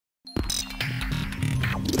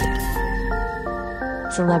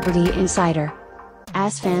Celebrity Insider.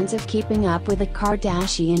 As fans of Keeping Up with the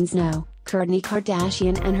Kardashians know, Kourtney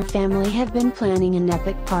Kardashian and her family have been planning an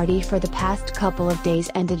epic party for the past couple of days,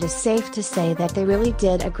 and it is safe to say that they really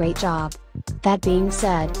did a great job. That being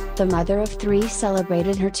said, the mother of three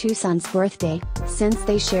celebrated her two sons' birthday, since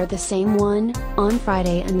they shared the same one, on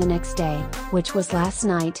Friday and the next day, which was last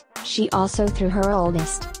night. She also threw her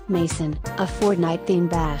oldest, Mason, a Fortnite-themed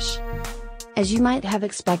bash. As you might have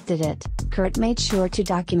expected it, Kurt made sure to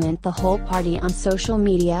document the whole party on social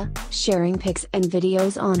media, sharing pics and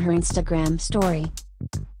videos on her Instagram story.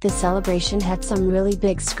 The celebration had some really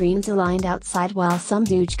big screens aligned outside, while some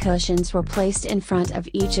huge cushions were placed in front of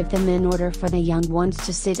each of them in order for the young ones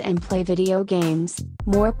to sit and play video games,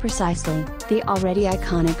 more precisely, the already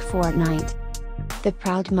iconic Fortnite. The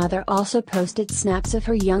proud mother also posted snaps of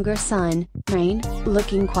her younger son, Rain,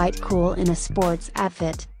 looking quite cool in a sports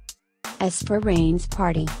outfit. As for Rain's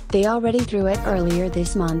party, they already threw it earlier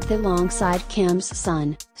this month alongside Kim's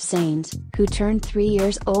son, Sains, who turned 3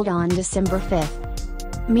 years old on December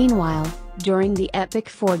 5th. Meanwhile, during the epic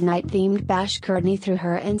Fortnite-themed bash Kourtney threw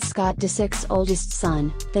her and Scott Disick's oldest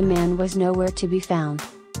son, the man was nowhere to be found.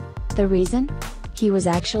 The reason? He was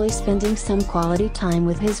actually spending some quality time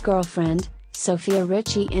with his girlfriend, Sofia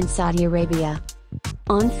Richie, in Saudi Arabia.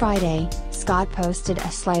 On Friday, Scott posted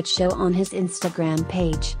a slideshow on his Instagram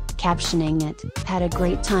page, captioning it, "Had a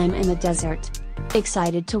great time in the desert.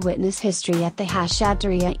 Excited to witness history at the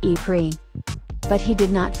Hashtag Pre." But he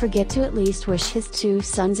did not forget to at least wish his two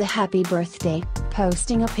sons a happy birthday,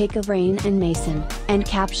 posting a pic of Rain and Mason, and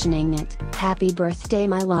captioning it, "Happy birthday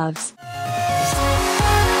my loves."